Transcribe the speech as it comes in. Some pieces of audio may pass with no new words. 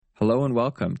Hello and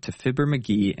welcome to Fibber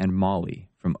McGee and Molly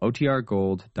from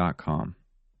OTRGold.com.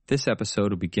 This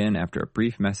episode will begin after a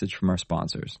brief message from our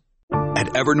sponsors. At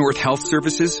Evernorth Health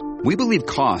Services, we believe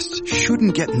costs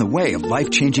shouldn't get in the way of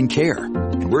life-changing care,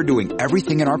 and we're doing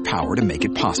everything in our power to make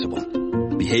it possible.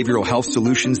 Behavioral health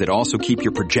solutions that also keep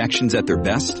your projections at their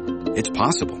best? It's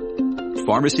possible.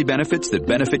 Pharmacy benefits that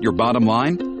benefit your bottom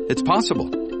line? It's possible.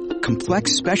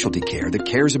 Complex specialty care that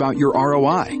cares about your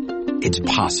ROI? It's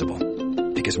possible.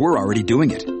 Because we're already doing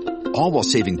it. All while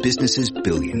saving businesses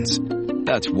billions.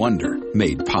 That's Wonder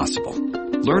made possible.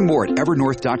 Learn more at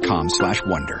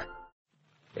evernorth.com/wonder.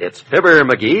 It's Fibber,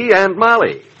 McGee, and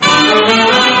Molly.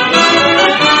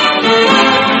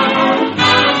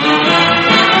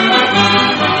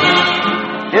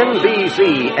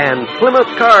 NBC and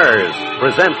Plymouth Cars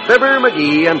present Fibber,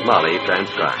 McGee, and Molly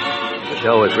transcribed. The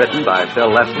show is written by Phil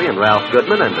Leslie and Ralph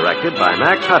Goodman and directed by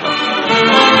Max Hutto.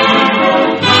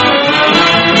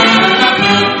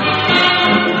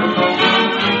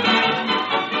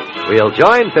 We'll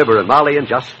join Fibber and Molly in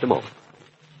just a moment.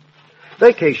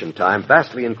 Vacation time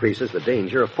vastly increases the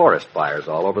danger of forest fires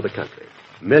all over the country.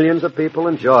 Millions of people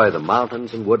enjoy the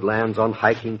mountains and woodlands on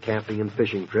hiking, camping, and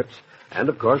fishing trips. And,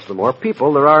 of course, the more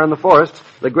people there are in the forests,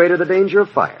 the greater the danger of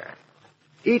fire.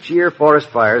 Each year, forest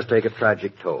fires take a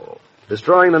tragic toll,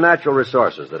 destroying the natural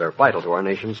resources that are vital to our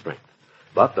nation's strength.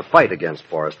 But the fight against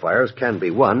forest fires can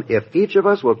be won if each of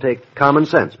us will take common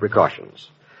sense precautions.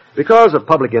 Because of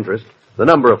public interest, the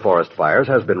number of forest fires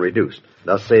has been reduced,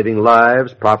 thus saving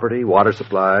lives, property, water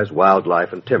supplies,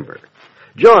 wildlife, and timber.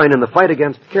 Join in the fight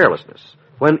against carelessness.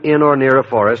 When in or near a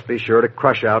forest, be sure to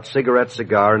crush out cigarette,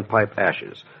 cigar, and pipe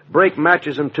ashes. Break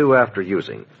matches in two after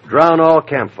using. Drown all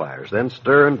campfires, then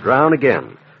stir and drown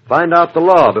again. Find out the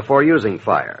law before using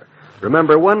fire.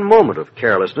 Remember, one moment of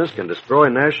carelessness can destroy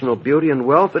national beauty and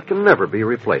wealth that can never be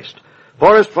replaced.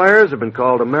 Forest fires have been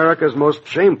called America's most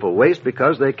shameful waste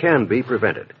because they can be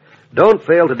prevented. Don't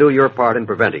fail to do your part in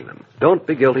preventing them. Don't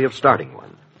be guilty of starting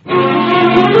one.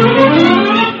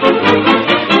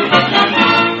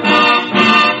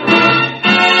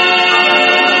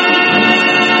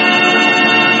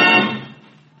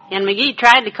 And McGee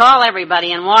tried to call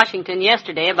everybody in Washington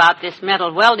yesterday about this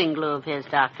metal welding glue of his,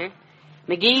 Doctor.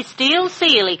 McGee's steel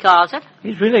seal, he calls it.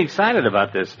 He's really excited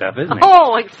about this stuff, isn't he?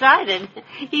 Oh, excited.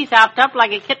 He's hopped up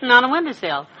like a kitten on a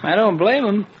windowsill. I don't blame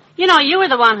him. You know, you were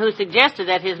the one who suggested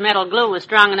that his metal glue was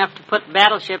strong enough to put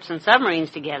battleships and submarines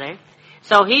together.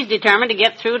 So he's determined to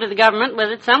get through to the government with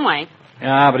it some way.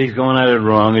 Yeah, but he's going at it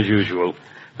wrong as usual.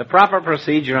 The proper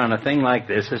procedure on a thing like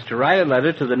this is to write a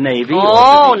letter to the Navy.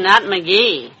 Oh, not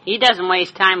McGee. He doesn't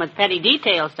waste time with petty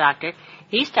details, Doctor.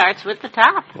 He starts with the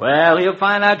top. Well, he'll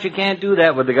find out you can't do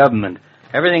that with the government.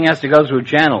 Everything has to go through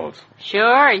channels.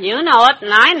 Sure, you know it,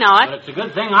 and I know it. But it's a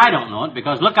good thing I don't know it,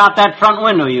 because look out that front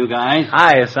window, you guys.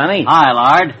 Hi, Sonny. Hi,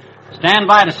 Lard. Stand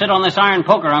by to sit on this iron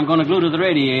poker I'm going to glue to the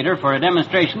radiator for a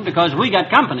demonstration because we got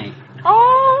company.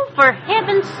 Oh, for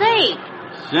heaven's sake.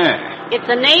 Sir. It's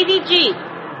a Navy Jeep.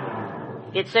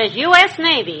 It says U.S.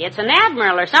 Navy. It's an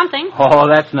admiral or something. Oh,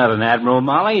 that's not an admiral,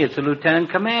 Molly. It's a lieutenant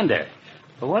commander.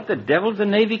 But what the devil's the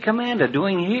Navy commander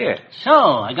doing here? So,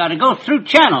 I got to go through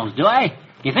channels, do I?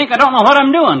 You think I don't know what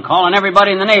I'm doing, calling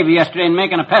everybody in the Navy yesterday and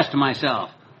making a pest of myself?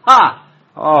 Ha!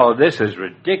 Oh, this is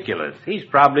ridiculous. He's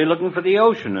probably looking for the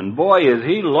ocean, and boy, is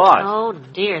he lost. Oh,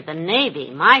 dear, the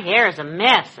Navy. My hair is a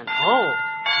mess, and oh.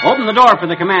 Open the door for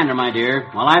the commander, my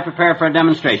dear, while I prepare for a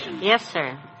demonstration. Yes,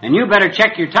 sir. And you better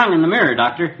check your tongue in the mirror,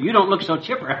 Doctor. You don't look so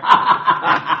chipper.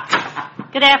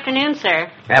 Good afternoon, sir.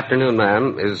 Afternoon,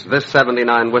 ma'am. Is this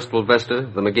 79 Wistful Vista,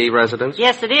 the McGee residence?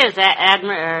 Yes, it is,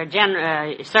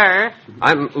 sir.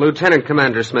 I'm Lieutenant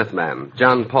Commander Smith, ma'am.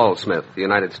 John Paul Smith, the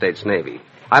United States Navy.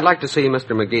 I'd like to see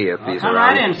Mr. McGee if he's come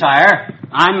around. Right in, sire.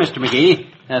 I'm Mr. McGee,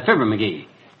 Fibber McGee.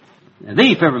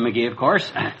 The Fibber McGee, of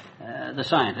course. The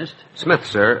scientist. Smith,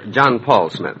 sir. John Paul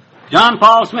Smith. John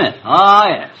Paul Smith. Ah,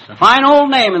 yes. A fine old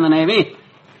name in the Navy.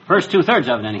 First 2/3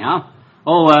 of it, anyhow.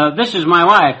 Oh, this is my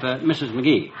wife, Mrs.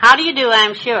 McGee. How do you do,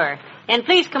 I'm sure. And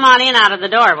please come on in out of the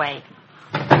doorway.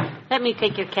 Let me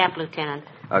take your cap, Lieutenant.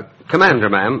 Commander,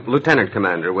 ma'am. Lieutenant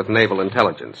Commander with Naval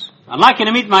Intelligence. I'd like you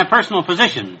to meet my personal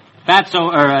physician,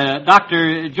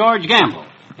 Dr. George Gamble,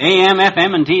 AM,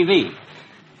 FM, and TV.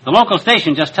 The local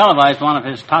station just televised one of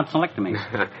his tonsillectomies.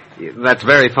 That's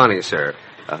very funny, sir.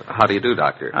 How do you do,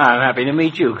 Doctor? I'm happy to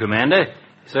meet you, Commander.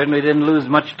 Certainly didn't lose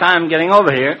much time getting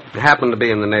over here. I happened to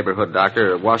be in the neighborhood,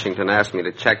 Doctor. Washington asked me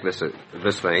to check this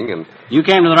thing, and... You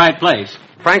came to the right place.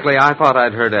 Frankly, I thought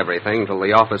I'd heard everything till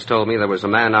the office told me there was a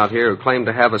man out here who claimed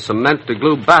to have a cement to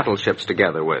glue battleships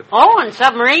together with. Oh, and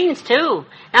submarines, too.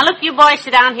 Now, look, you boys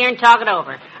sit down here and talk it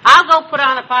over. I'll go put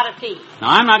on a pot of tea. Now,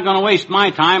 I'm not going to waste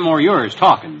my time or yours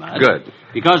talking, Bud. Good.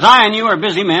 Because I and you are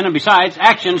busy men, and besides,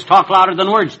 actions talk louder than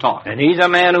words talk. And he's a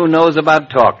man who knows about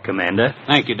talk, Commander.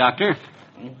 Thank you, Doctor.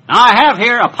 Now, I have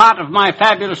here a pot of my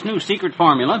fabulous new secret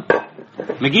formula,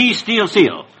 McGee Steel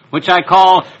Seal, which I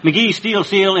call McGee Steel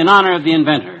Seal in honor of the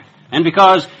inventor. And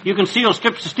because you can seal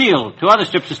strips of steel to other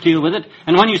strips of steel with it,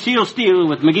 and when you seal steel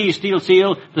with McGee Steel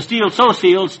Seal, the steel so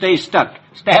sealed stays stuck.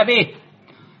 Stabby?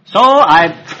 So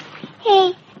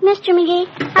Hey, Mr. McGee,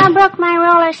 I broke my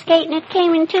roller skate and it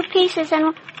came in 2 pieces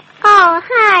and... Oh,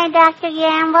 hi, Dr.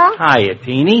 Gamble. Hiya,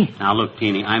 Teeny. Now, look,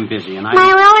 Teeny, I'm busy, and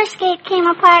My roller skate came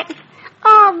apart.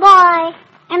 Oh, boy,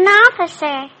 an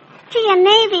officer. Gee, a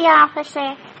Navy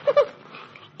officer.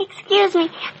 Excuse me,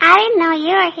 I didn't know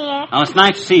you were here. Oh, it's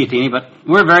nice to see you, Teeny, but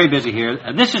we're very busy here.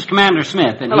 This is Commander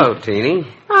Smith, and Hello, Teeny.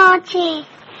 Oh, gee,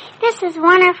 this is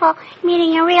wonderful,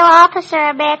 meeting a real officer,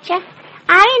 I betcha.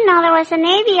 I didn't know there was a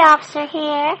Navy officer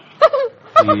here.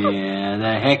 Yeah,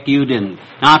 the heck you didn't.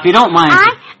 Now, if you don't mind...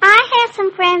 I have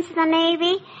some friends in the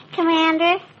Navy,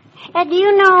 Commander. Do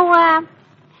you know,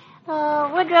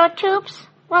 Woodrow Toops?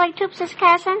 Willie Toops'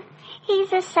 cousin?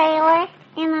 He's a sailor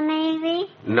in the Navy.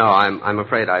 No, I'm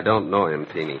afraid I don't know him,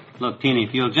 Teeny. Look, Teeny,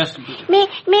 if you'll just...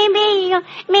 Maybe you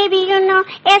know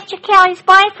Esther Kelly's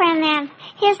boyfriend then.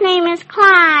 His name is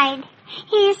Clyde.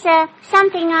 He's,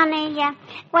 something on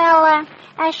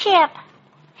a ship.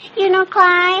 You know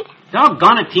Clyde?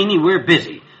 Doggone it, Teeny, we're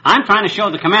busy. I'm trying to show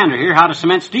the commander here how to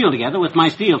cement steel together with my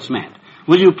steel cement.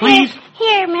 Will you please...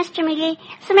 Here, Mr. McGee,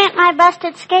 cement my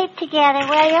busted skate together,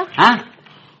 will you? Huh?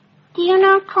 Do you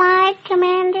know Clyde,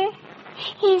 Commander?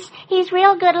 He's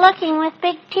real good looking with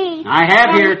big teeth. I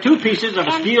have here 2 pieces of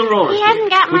a steel roller he hasn't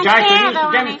got which much I shall hair, use to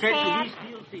though, demonstrate on the his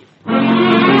steel seal.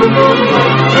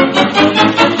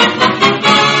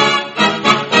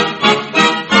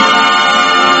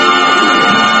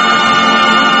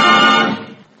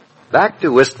 Back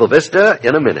to Wistful Vista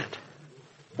in a minute.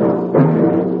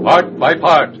 Part by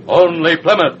part, only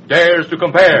Plymouth dares to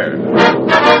compare.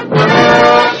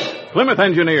 Plymouth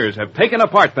engineers have taken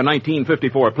apart the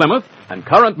 1954 Plymouth and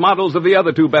current models of the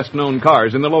other 2 best-known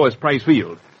cars in the lowest price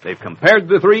field. They've compared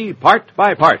the 3 part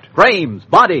by part. Frames,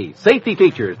 body, safety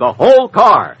features, the whole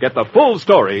car. Get the full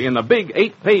story in the big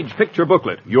 8-page picture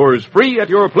booklet. Yours free at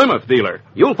your Plymouth dealer.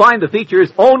 You'll find the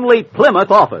features only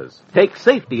Plymouth offers. Take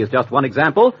safety as just one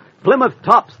example. Plymouth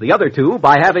tops the other 2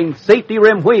 by having safety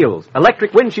rim wheels,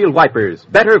 electric windshield wipers,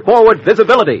 better forward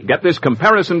visibility. Get this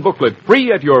comparison booklet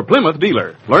free at your Plymouth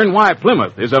dealer. Learn why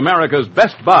Plymouth is America's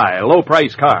best buy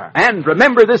low-price car. And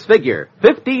remember this figure,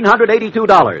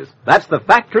 $1,582. That's the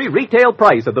factory retail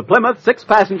price of the Plymouth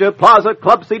 6-passenger Plaza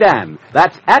Club Sedan.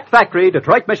 That's at factory,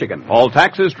 Detroit, Michigan. All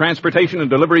taxes, transportation, and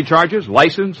delivery charges,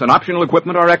 license, and optional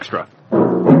equipment are extra.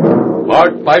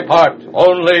 Part by part,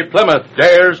 only Plymouth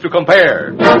dares to compare.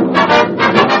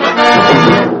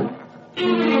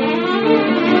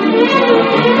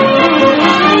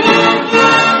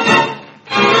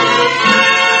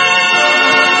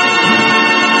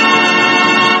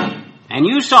 And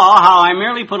you saw how I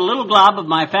merely put a little glob of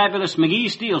my fabulous McGee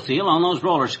Steel Seal on those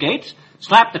roller skates,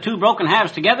 slapped the 2 broken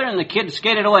halves together, and the kid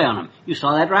skated away on them. You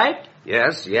saw that, right?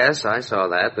 Yes, I saw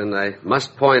that, and I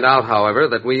must point out, however,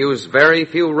 that we use very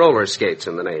few roller skates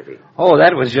in the Navy. Oh,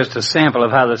 that was just a sample of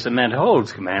how the cement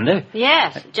holds, Commander.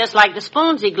 Yes, just like the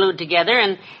spoons he glued together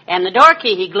and the door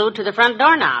key he glued to the front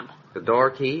doorknob. The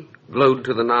door key glued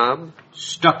to the knob?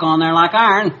 Stuck on there like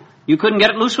iron. You couldn't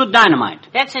get it loose with dynamite.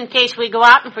 That's in case we go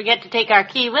out and forget to take our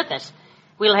key with us.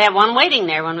 We'll have one waiting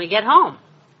there when we get home.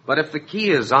 But if the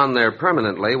key is on there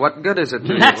permanently, what good is it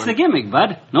to you? That's the gimmick,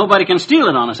 Bud. Nobody can steal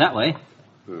it on us that way.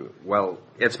 Well,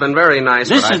 it's been very nice.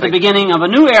 This is the beginning of a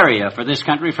new area for this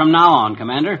country from now on,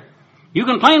 Commander. You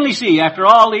can plainly see, after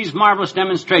all these marvelous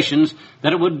demonstrations,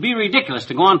 that it would be ridiculous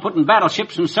to go on putting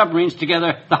battleships and submarines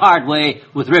together the hard way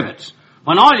with rivets,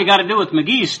 when all you got to do with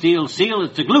McGee's Steel Seal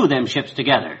is to glue them ships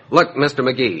together. Look, Mr.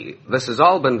 McGee, this has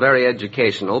all been very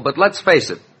educational, but let's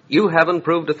face it, you haven't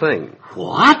proved a thing.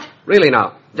 What? Really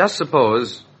now, just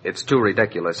suppose, it's too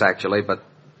ridiculous actually, but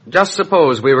just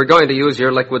suppose we were going to use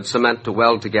your liquid cement to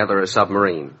weld together a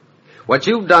submarine. What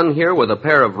you've done here with a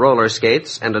pair of roller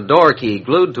skates and a door key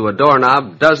glued to a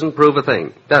doorknob doesn't prove a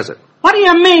thing, does it? What do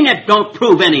you mean it don't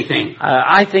prove anything?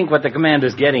 I think what the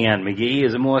commander's getting at, McGee,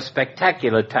 is a more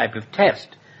spectacular type of test.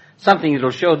 Something that'll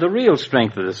show the real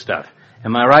strength of the stuff.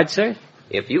 Am I right, sir?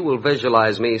 If you will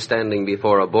visualize me standing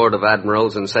before a board of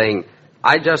admirals and saying,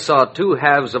 I just saw 2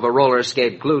 halves of a roller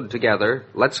skate glued together,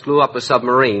 let's glue up a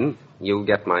submarine, you'll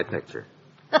get my picture.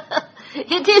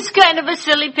 It is kind of a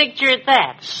silly picture at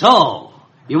that. So,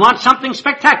 You want something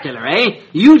spectacular, eh?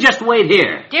 You just wait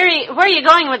here. Dearie, where are you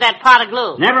going with that pot of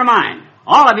glue? Never mind.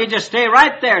 All of you just stay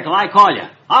right there till I call you.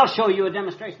 I'll show you a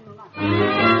demonstration.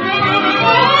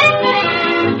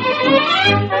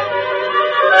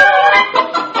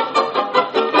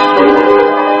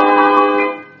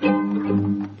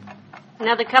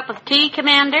 Another cup of tea,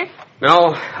 Commander?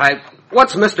 No,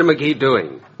 What's Mr. McGee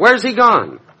doing? Where's he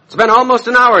gone? It's been almost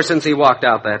an hour since he walked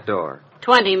out that door.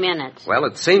 20 minutes. Well,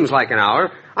 it seems like an hour.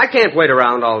 I can't wait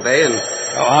around all day and...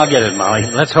 Oh, I'll get it, Molly.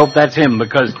 Let's hope that's him,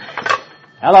 because...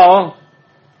 Hello?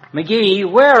 McGee,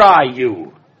 where are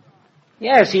you?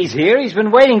 Yes, he's here. He's been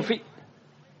waiting for...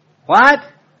 What?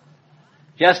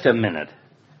 Just a minute.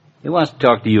 He wants to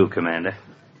talk to you, Commander.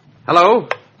 Hello?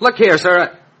 Look here,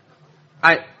 sir.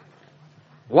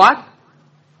 What?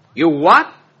 You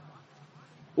what?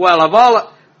 Well, of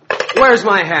all... Where's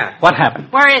my hat? What happened?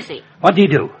 Where is he? What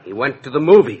did he do? He went to the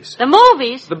movies. The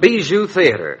movies? The Bijou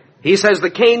Theater. He says the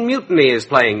Kane Mutiny is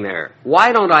playing there.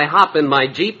 Why don't I hop in my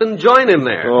Jeep and join him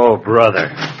there? Oh, brother.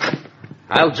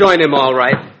 I'll join him all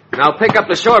right. And I'll pick up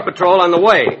the shore patrol on the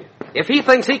way. If he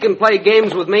thinks he can play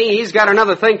games with me, he's got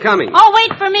another thing coming. Oh,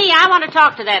 wait for me. I want to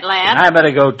talk to that lad. I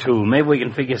better go, too. Maybe we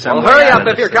can figure something out. Well, hurry up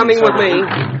if you're coming with me.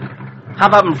 How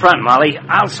about in front, Molly?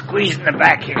 I'll squeeze in the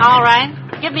back here. All right.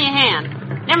 Give me a hand.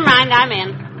 Never mind, I'm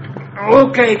in.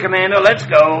 Okay, Commander, let's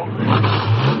go.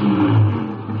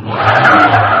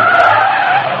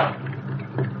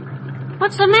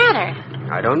 What's the matter?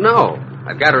 I don't know.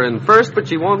 I've got her in first, but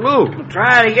she won't move.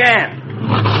 Try it again.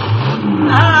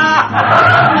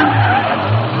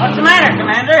 What's the matter,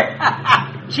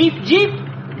 Commander? Cheap Jeep?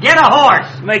 Get a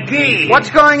horse. McGee.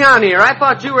 What's going on here? I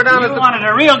thought you were down at the... You wanted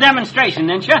a real demonstration,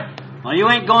 didn't you? Well, you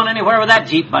ain't going anywhere with that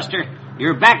Jeep, Buster.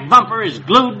 Your back bumper is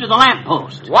glued to the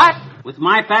lamppost. What? With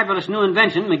my fabulous new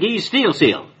invention, McGee's Steel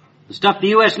Seal. The stuff the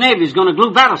U.S. Navy is going to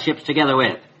glue battleships together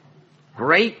with.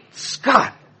 Great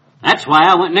Scott. That's why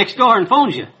I went next door and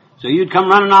phoned you. So you'd come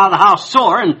running out of the house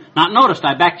sore and not noticed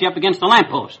I backed you up against the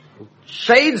lamppost.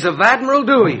 Shades of Admiral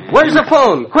Dewey. Where's the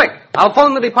phone? Quick. I'll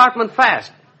phone the department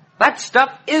fast. That stuff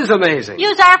is amazing.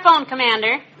 Use our phone,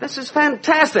 Commander. This is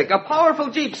fantastic. A powerful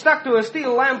Jeep stuck to a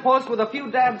steel lamppost with a few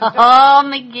dabs of... Oh,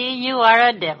 McGee, you are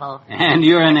a devil. And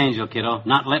you're an angel, kiddo.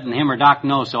 Not letting him or Doc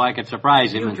know so I could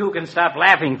surprise him. You two can stop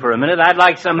laughing for a minute. I'd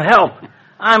like some help.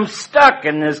 I'm stuck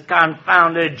in this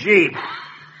confounded Jeep.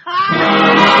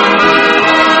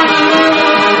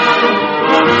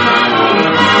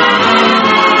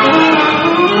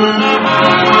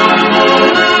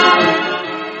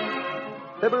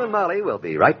 Fibber and Molly will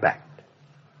be right back.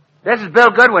 This is Bill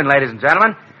Goodwin, ladies and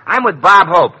gentlemen. I'm with Bob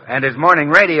Hope and his morning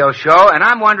radio show, and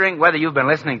I'm wondering whether you've been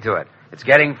listening to it. It's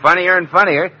getting funnier and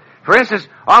funnier. For instance,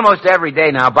 almost every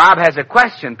day now, Bob has a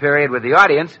question period with the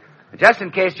audience. Just in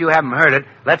case you haven't heard it,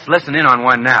 let's listen in on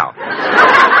one now.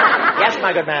 Yes,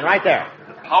 my good man, right there.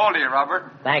 How old are you,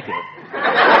 Robert? Thank you.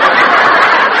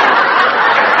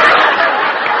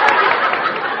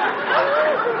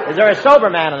 Is there a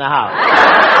sober man in the house?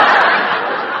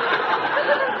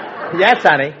 Yes,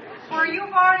 honey. Were you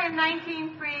born in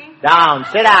 1903? Down.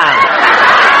 Sit down.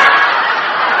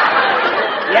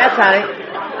 Yes, honey.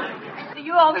 Do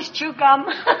you always chew gum?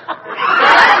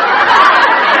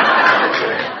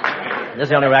 This is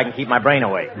the only way I can keep my brain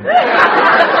awake.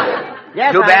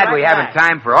 Yes, too bad we haven't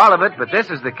time for all of it, but this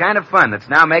is the kind of fun that's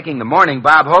now making the Morning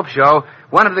Bob Hope Show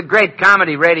one of the great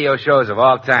comedy radio shows of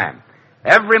all time.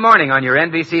 Every morning on your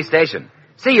NBC station.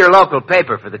 See your local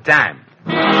paper for the time.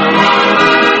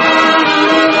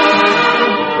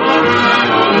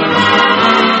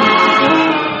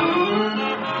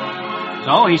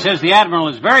 So he says the Admiral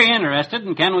is very interested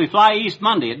in can we fly east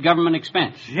Monday at government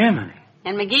expense. Jiminy.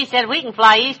 And McGee said we can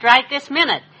fly east right this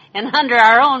minute and under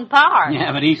our own power.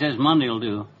 Yeah, but he says Monday will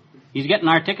do. He's getting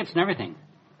our tickets and everything.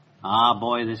 Ah,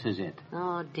 boy, this is it.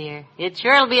 Oh, dear. It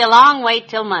sure'll be a long wait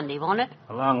till Monday, won't it?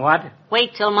 A long what?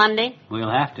 Wait till Monday. We'll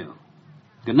have to.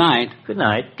 Good night. Good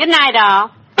night. Good night,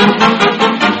 all.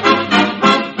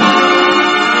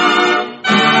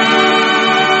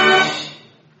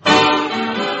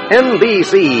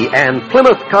 NBC and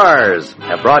Plymouth Cars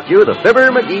have brought you the Fibber,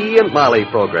 McGee, and Molly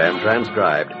program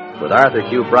transcribed, with Arthur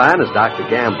Q. Bryan as Dr.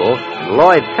 Gamble and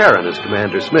Lloyd Perrin as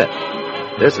Commander Smith.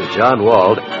 This is John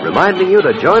Wald reminding you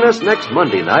to join us next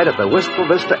Monday night at the Wistful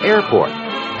Vista Airport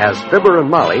as Fibber and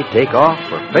Molly take off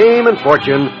for fame and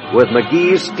fortune with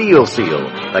McGee's Steel Seal,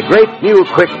 the great new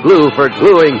quick glue for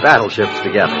gluing battleships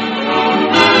together.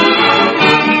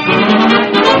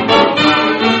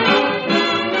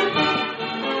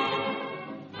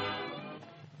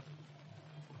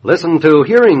 Listen to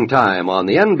Hearing Time on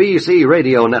the NBC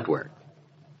Radio Network.